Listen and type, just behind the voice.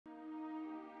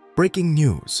Breaking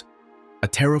news! A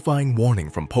terrifying warning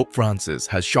from Pope Francis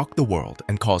has shocked the world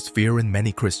and caused fear in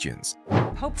many Christians.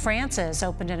 Pope Francis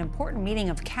opened an important meeting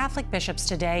of Catholic bishops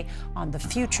today on the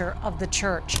future of the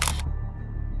Church.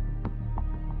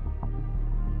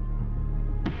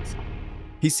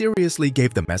 He seriously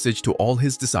gave the message to all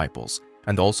his disciples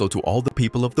and also to all the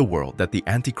people of the world that the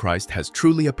Antichrist has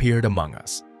truly appeared among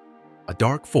us. A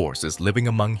dark force is living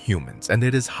among humans, and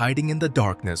it is hiding in the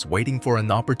darkness waiting for an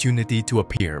opportunity to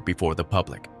appear before the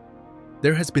public.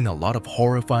 There has been a lot of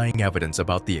horrifying evidence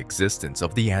about the existence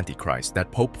of the Antichrist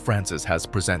that Pope Francis has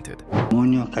presented. Il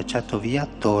demonio cacciato via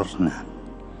torna.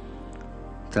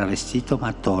 Travestito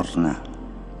ma torna.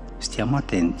 Stiamo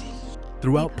attenti.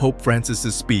 Throughout, Pope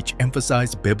Francis's speech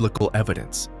emphasized biblical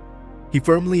evidence. He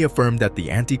firmly affirmed that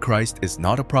the Antichrist is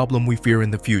not a problem we fear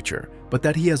in the future, but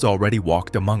that he has already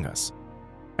walked among us,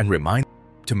 and reminded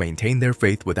them to maintain their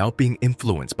faith without being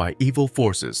influenced by evil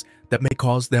forces that may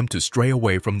cause them to stray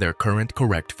away from their current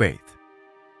correct faith.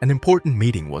 An important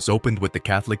meeting was opened with the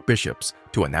Catholic bishops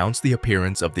to announce the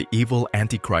appearance of the evil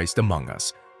Antichrist among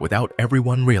us without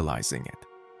everyone realizing it.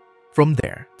 From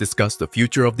there, discuss the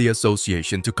future of the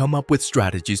association to come up with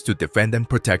strategies to defend and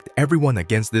protect everyone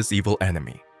against this evil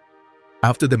enemy.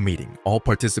 After the meeting, all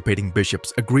participating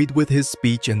bishops agreed with his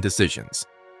speech and decisions,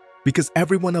 because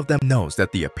every one of them knows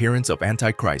that the appearance of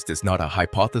Antichrist is not a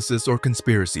hypothesis or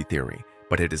conspiracy theory,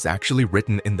 but it is actually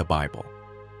written in the Bible.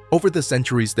 Over the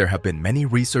centuries, there have been many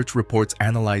research reports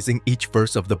analyzing each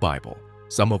verse of the Bible,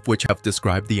 some of which have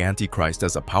described the Antichrist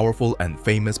as a powerful and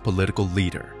famous political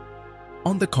leader.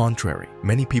 On the contrary,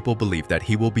 many people believe that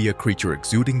he will be a creature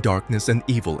exuding darkness and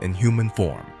evil in human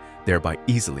form, thereby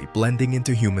easily blending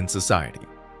into human society.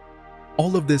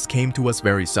 All of this came to us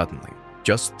very suddenly.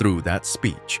 Just through that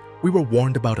speech, we were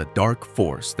warned about a dark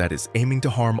force that is aiming to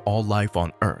harm all life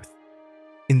on Earth.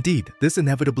 Indeed, this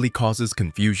inevitably causes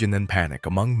confusion and panic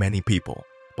among many people,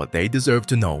 but they deserve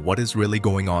to know what is really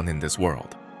going on in this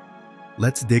world.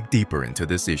 Let's dig deeper into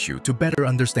this issue to better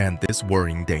understand this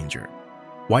worrying danger.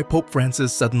 Why Pope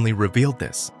Francis suddenly revealed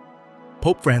this?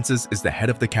 Pope Francis is the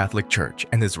head of the Catholic Church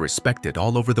and is respected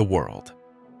all over the world.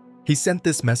 He sent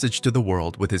this message to the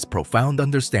world with his profound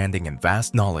understanding and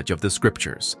vast knowledge of the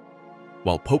Scriptures.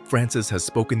 While Pope Francis has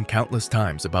spoken countless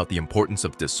times about the importance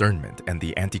of discernment and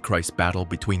the Antichrist battle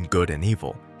between good and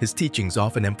evil, his teachings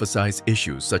often emphasize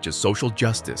issues such as social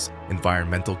justice,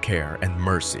 environmental care, and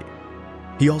mercy.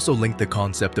 He also linked the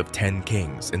concept of 10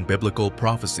 kings in biblical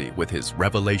prophecy with his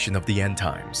revelation of the end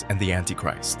times and the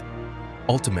Antichrist.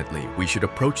 Ultimately, we should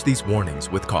approach these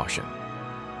warnings with caution.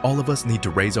 All of us need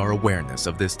to raise our awareness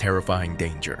of this terrifying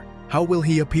danger. How will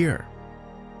he appear?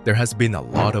 There has been a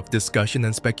lot of discussion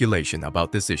and speculation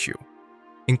about this issue,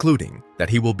 including that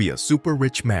he will be a super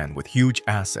rich man with huge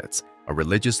assets, a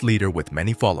religious leader with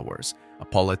many followers, a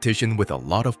politician with a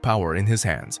lot of power in his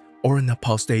hands, or an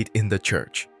apostate in the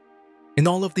church. In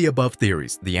all of the above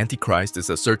theories, the Antichrist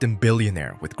is a certain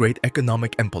billionaire with great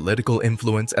economic and political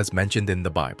influence as mentioned in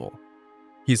the Bible.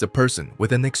 He is a person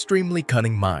with an extremely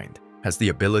cunning mind, has the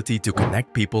ability to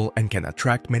connect people, and can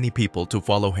attract many people to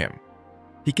follow him.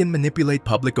 He can manipulate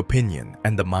public opinion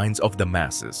and the minds of the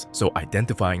masses, so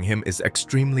identifying him is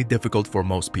extremely difficult for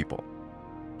most people.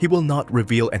 He will not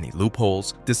reveal any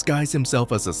loopholes, disguise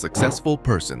himself as a successful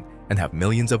person, and have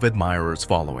millions of admirers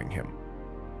following him.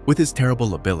 With his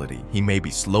terrible ability, he may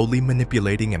be slowly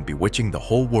manipulating and bewitching the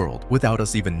whole world without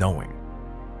us even knowing.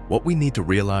 What we need to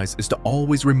realize is to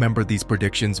always remember these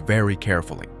predictions very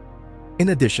carefully. In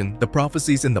addition, the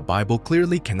prophecies in the Bible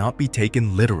clearly cannot be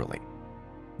taken literally.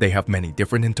 They have many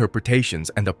different interpretations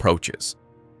and approaches.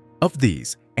 Of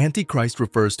these, Antichrist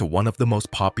refers to one of the most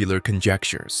popular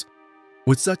conjectures.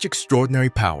 With such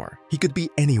extraordinary power, he could be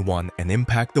anyone and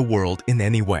impact the world in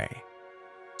any way.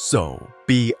 So,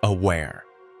 be aware.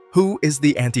 Who is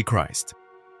the Antichrist?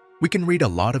 We can read a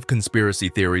lot of conspiracy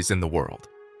theories in the world.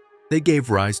 They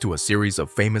gave rise to a series of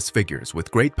famous figures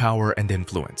with great power and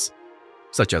influence,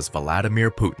 such as Vladimir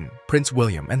Putin, Prince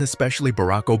William, and especially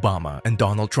Barack Obama and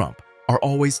Donald Trump are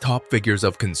always top figures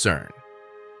of concern.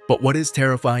 But what is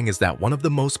terrifying is that one of the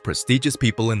most prestigious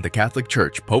people in the Catholic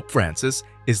Church, Pope Francis,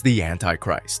 is the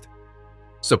Antichrist.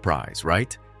 Surprise,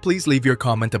 right? Please leave your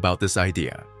comment about this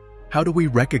idea. How do we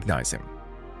recognize him?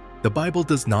 The Bible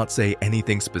does not say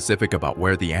anything specific about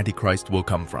where the Antichrist will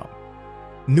come from.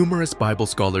 Numerous Bible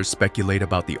scholars speculate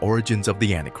about the origins of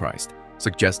the Antichrist,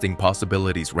 suggesting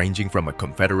possibilities ranging from a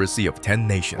confederacy of 10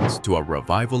 nations to a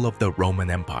revival of the Roman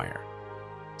Empire.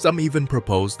 Some even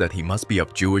propose that he must be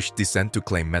of Jewish descent to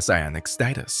claim messianic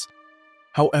status.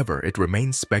 However, it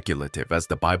remains speculative as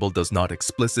the Bible does not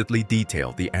explicitly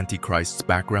detail the Antichrist's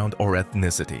background or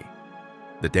ethnicity.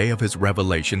 the day of his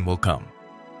revelation will come.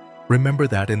 Remember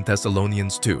that in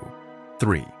Thessalonians 2,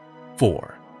 3,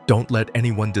 4. Don't let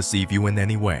anyone deceive you in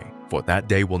any way, for that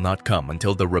day will not come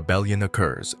until the rebellion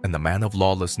occurs and the man of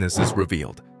lawlessness is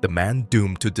revealed, the man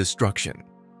doomed to destruction.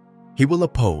 He will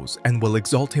oppose and will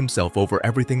exalt himself over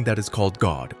everything that is called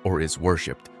God or is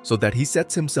worshipped, so that he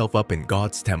sets himself up in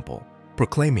God's temple,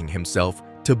 proclaiming himself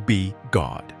to be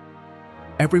God.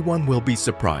 Everyone will be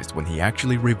surprised when he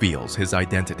actually reveals his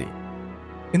identity.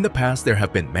 In the past, there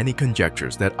have been many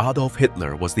conjectures that Adolf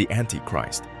Hitler was the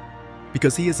Antichrist,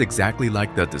 because he is exactly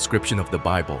like the description of the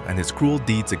Bible and his cruel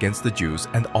deeds against the Jews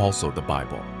and also the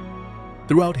Bible.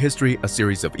 Throughout history, a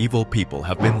series of evil people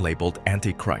have been labeled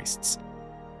antichrists.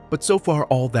 But so far,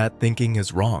 all that thinking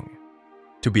is wrong.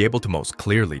 To be able to most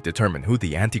clearly determine who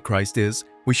the Antichrist is,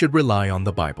 we should rely on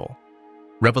the Bible.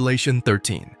 Revelation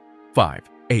 13, 5,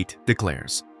 8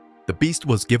 declares, "The beast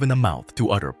was given a mouth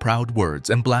to utter proud words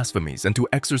and blasphemies and to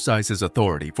exercise his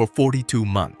authority for 42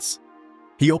 months.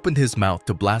 He opened his mouth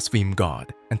to blaspheme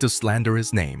God and to slander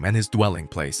his name and his dwelling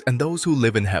place and those who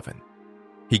live in heaven.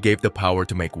 He gave the power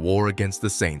to make war against the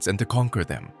saints and to conquer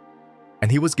them.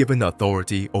 And he was given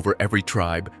authority over every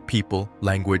tribe, people,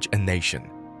 language, and nation.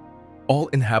 All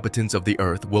inhabitants of the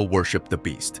earth will worship the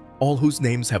beast, all whose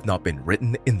names have not been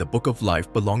written in the book of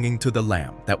life belonging to the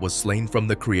Lamb that was slain from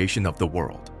the creation of the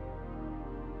world."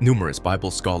 Numerous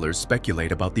Bible scholars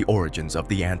speculate about the origins of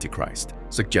the Antichrist,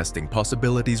 suggesting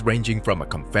possibilities ranging from a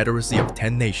confederacy of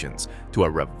 10 nations to a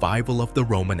revival of the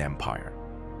Roman Empire.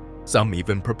 Some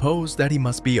even propose that he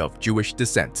must be of Jewish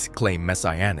descent, claim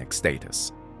messianic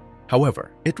status.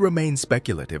 However, it remains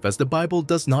speculative as the Bible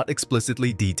does not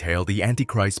explicitly detail the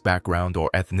Antichrist's background or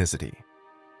ethnicity.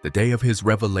 The day of his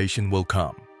revelation will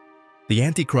come. The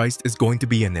Antichrist is going to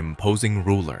be an imposing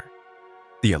ruler.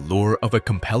 The allure of a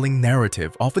compelling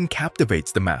narrative often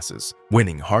captivates the masses,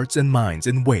 winning hearts and minds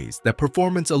in ways that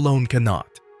performance alone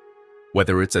cannot.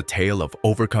 Whether it's a tale of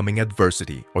overcoming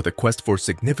adversity or the quest for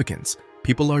significance,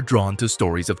 people are drawn to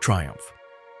stories of triumph.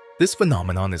 This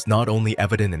phenomenon is not only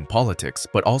evident in politics,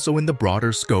 but also in the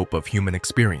broader scope of human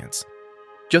experience.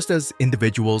 Just as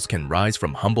individuals can rise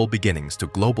from humble beginnings to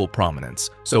global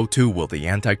prominence, so too will the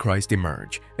Antichrist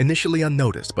emerge, initially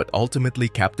unnoticed but ultimately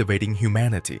captivating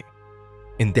humanity.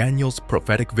 In Daniel's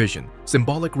prophetic vision,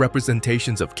 symbolic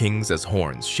representations of kings as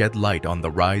horns shed light on the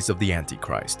rise of the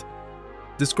Antichrist.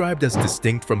 Described as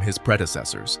distinct from his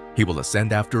predecessors, he will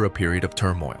ascend after a period of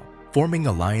turmoil, forming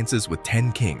alliances with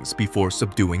 10 kings before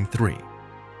subduing 3.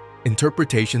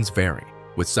 Interpretations vary,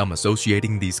 with some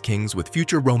associating these kings with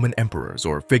future Roman emperors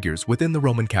or figures within the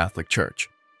Roman Catholic Church.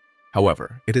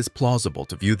 However, it is plausible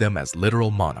to view them as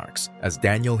literal monarchs, as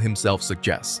Daniel himself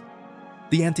suggests.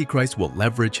 The Antichrist will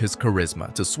leverage his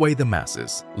charisma to sway the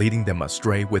masses, leading them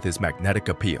astray with his magnetic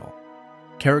appeal.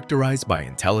 Characterized by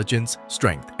intelligence,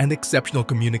 strength, and exceptional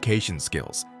communication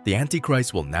skills, the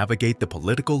Antichrist will navigate the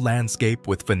political landscape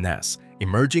with finesse,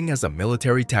 emerging as a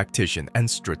military tactician and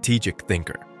strategic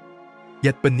thinker.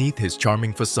 Yet beneath his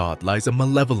charming facade lies a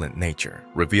malevolent nature,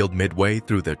 revealed midway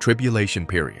through the tribulation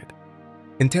period.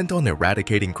 Intent on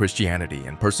eradicating Christianity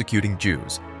and persecuting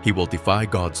Jews, he will defy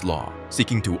God's law,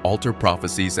 seeking to alter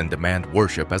prophecies and demand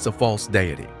worship as a false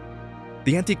deity.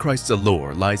 The Antichrist's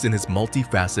allure lies in his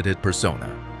multifaceted persona: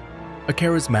 a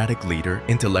charismatic leader,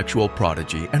 intellectual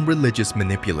prodigy, and religious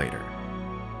manipulator.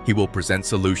 He will present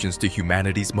solutions to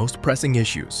humanity's most pressing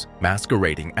issues,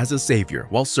 masquerading as a savior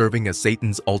while serving as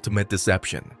Satan's ultimate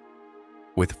deception.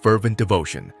 With fervent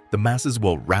devotion, the masses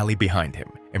will rally behind him,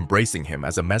 embracing him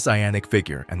as a messianic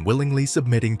figure and willingly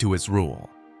submitting to his rule.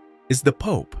 Is the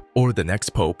Pope, or the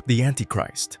next Pope, the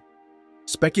Antichrist?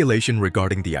 Speculation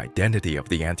regarding the identity of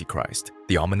the Antichrist,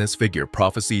 the ominous figure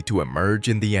prophesied to emerge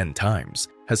in the end times,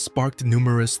 has sparked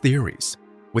numerous theories,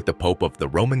 with the Pope of the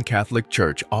Roman Catholic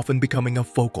Church often becoming a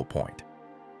focal point.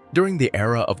 During the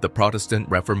era of the Protestant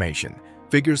Reformation,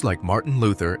 figures like Martin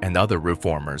Luther and other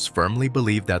reformers firmly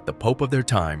believed that the Pope of their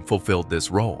time fulfilled this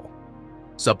role.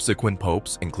 Subsequent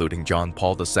popes, including John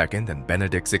Paul II and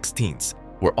Benedict XVI,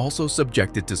 were also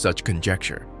subjected to such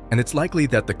conjecture, and it's likely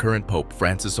that the current Pope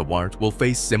Francis Award will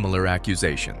face similar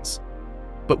accusations.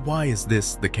 But why is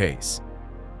this the case?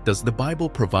 Does the Bible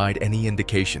provide any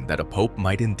indication that a pope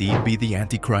might indeed be the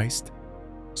Antichrist?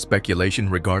 Speculation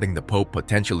regarding the Pope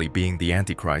potentially being the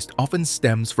Antichrist often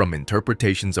stems from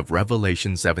interpretations of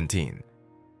Revelation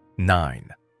 17:9.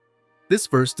 This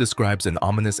verse describes an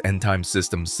ominous end-time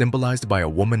system symbolized by a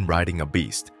woman riding a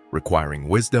beast, requiring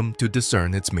wisdom to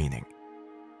discern its meaning.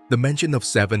 The mention of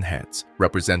 7 heads,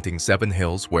 representing 7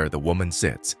 hills where the woman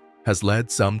sits, has led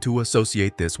some to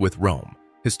associate this with Rome,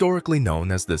 historically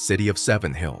known as the City of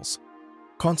 7 Hills.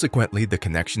 Consequently, the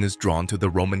connection is drawn to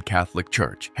the Roman Catholic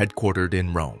Church, headquartered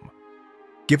in Rome.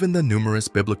 Given the numerous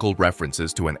biblical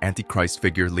references to an Antichrist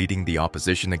figure leading the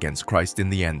opposition against Christ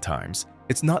in the end times,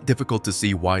 it's not difficult to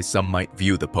see why some might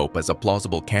view the Pope as a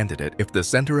plausible candidate if the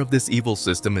center of this evil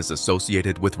system is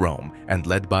associated with Rome and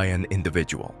led by an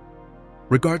individual.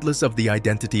 Regardless of the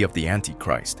identity of the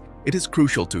Antichrist, it is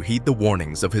crucial to heed the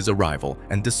warnings of his arrival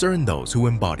and discern those who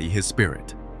embody his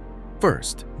spirit.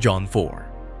 First, John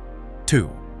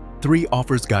 4:2-3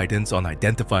 offers guidance on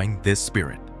identifying this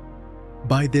spirit.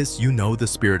 By this you know the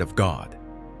Spirit of God.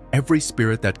 Every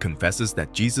spirit that confesses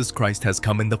that Jesus Christ has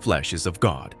come in the flesh is of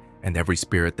God, and every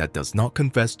spirit that does not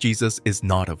confess Jesus is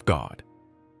not of God.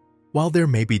 While there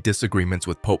may be disagreements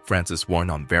with Pope Francis I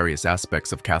on various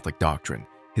aspects of Catholic doctrine,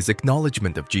 his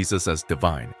acknowledgement of Jesus as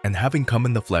divine and having come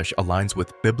in the flesh aligns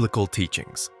with biblical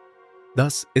teachings.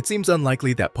 Thus, it seems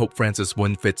unlikely that Pope Francis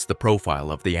I fits the profile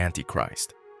of the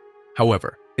Antichrist.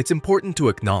 However, it's important to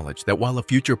acknowledge that while a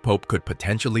future pope could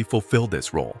potentially fulfill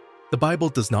this role, the Bible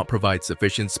does not provide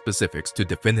sufficient specifics to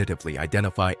definitively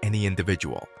identify any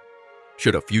individual.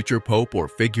 Should a future pope or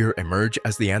figure emerge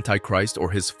as the Antichrist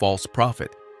or his false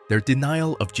prophet, their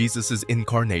denial of Jesus'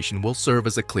 incarnation will serve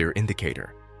as a clear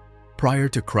indicator. Prior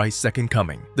to Christ's second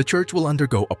coming, the Church will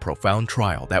undergo a profound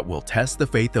trial that will test the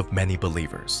faith of many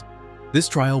believers. This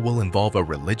trial will involve a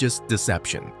religious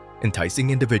deception, enticing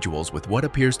individuals with what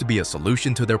appears to be a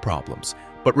solution to their problems,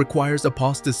 but requires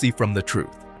apostasy from the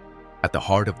truth. At the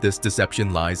heart of this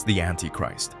deception lies the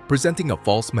Antichrist, presenting a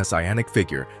false messianic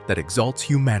figure that exalts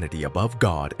humanity above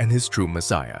God and his true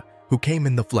Messiah, who came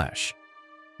in the flesh.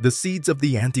 The seeds of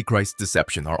the Antichrist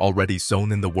deception are already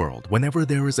sown in the world whenever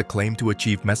there is a claim to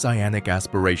achieve messianic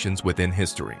aspirations within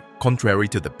history, contrary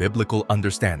to the biblical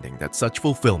understanding that such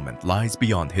fulfillment lies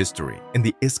beyond history in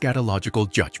the eschatological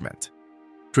judgment.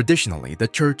 Traditionally, the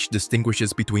Church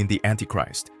distinguishes between the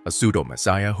Antichrist, a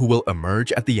pseudo-messiah who will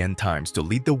emerge at the end times to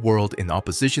lead the world in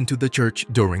opposition to the Church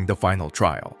during the final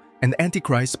trial, and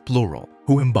Antichrists plural,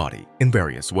 who embody, in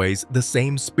various ways, the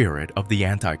same spirit of the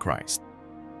Antichrist.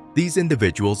 These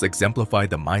individuals exemplify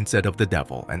the mindset of the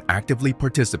devil and actively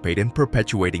participate in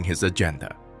perpetuating his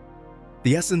agenda.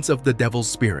 The essence of the devil's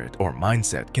spirit or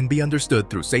mindset can be understood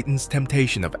through Satan's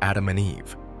temptation of Adam and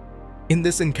Eve. In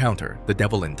this encounter, the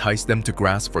devil enticed them to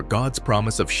grasp for God's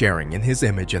promise of sharing in his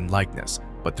image and likeness,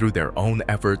 but through their own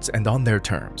efforts and on their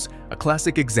terms, a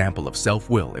classic example of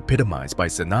self-will epitomized by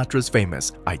Sinatra's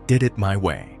famous "I did it my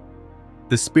way."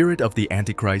 The spirit of the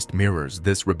Antichrist mirrors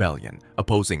this rebellion,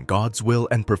 opposing God's will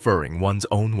and preferring one's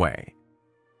own way.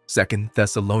 2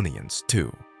 Thessalonians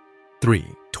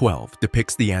 2:3-12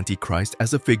 depicts the Antichrist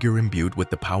as a figure imbued with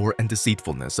the power and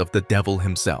deceitfulness of the devil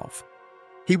himself.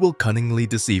 He will cunningly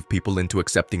deceive people into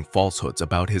accepting falsehoods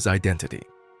about his identity.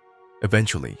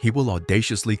 Eventually, he will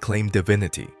audaciously claim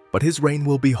divinity, but his reign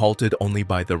will be halted only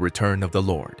by the return of the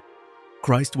Lord.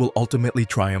 Christ will ultimately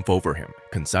triumph over him,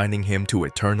 consigning him to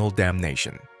eternal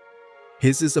damnation.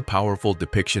 His is a powerful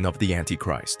depiction of the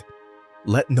Antichrist.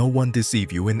 Let no one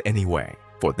deceive you in any way,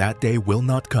 for that day will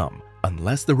not come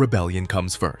unless the rebellion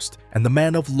comes first, and the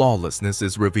man of lawlessness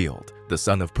is revealed, the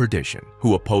son of perdition,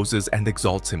 who opposes and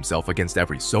exalts himself against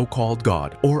every so-called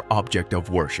God or object of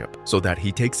worship, so that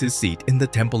he takes his seat in the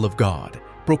temple of God,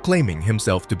 proclaiming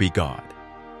himself to be God.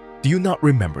 Do you not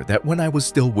remember that when I was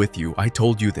still with you, I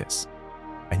told you this?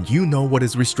 And you know what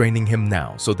is restraining him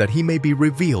now, so that he may be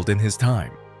revealed in his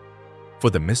time. For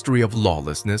the mystery of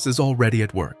lawlessness is already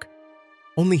at work.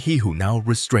 Only he who now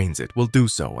restrains it will do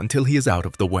so until he is out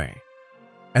of the way.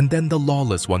 And then the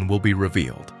lawless one will be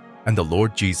revealed, and the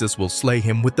Lord Jesus will slay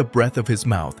him with the breath of his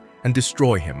mouth and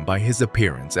destroy him by his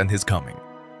appearance and his coming.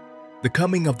 The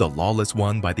coming of the lawless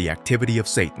one by the activity of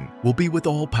Satan will be with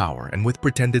all power and with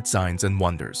pretended signs and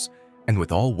wonders, and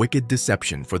with all wicked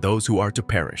deception for those who are to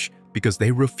perish, because they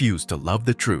refuse to love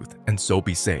the truth and so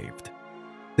be saved.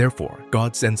 Therefore,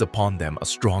 God sends upon them a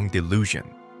strong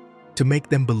delusion, to make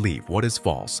them believe what is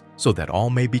false, so that all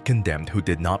may be condemned who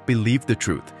did not believe the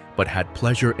truth, but had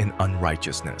pleasure in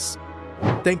unrighteousness.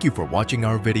 Thank you for watching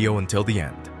our video until the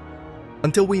end.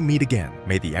 Until we meet again,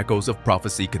 may the echoes of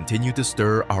prophecy continue to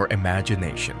stir our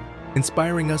imagination,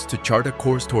 inspiring us to chart a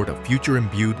course toward a future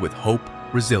imbued with hope,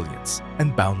 resilience,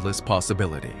 and boundless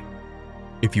possibility.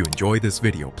 If you enjoy this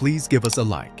video, please give us a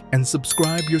like and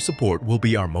subscribe. Your support will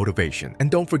be our motivation.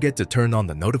 And don't forget to turn on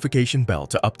the notification bell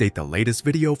to update the latest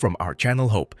video from our channel.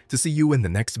 Hope to see you in the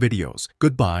next videos.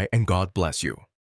 Goodbye and God bless you.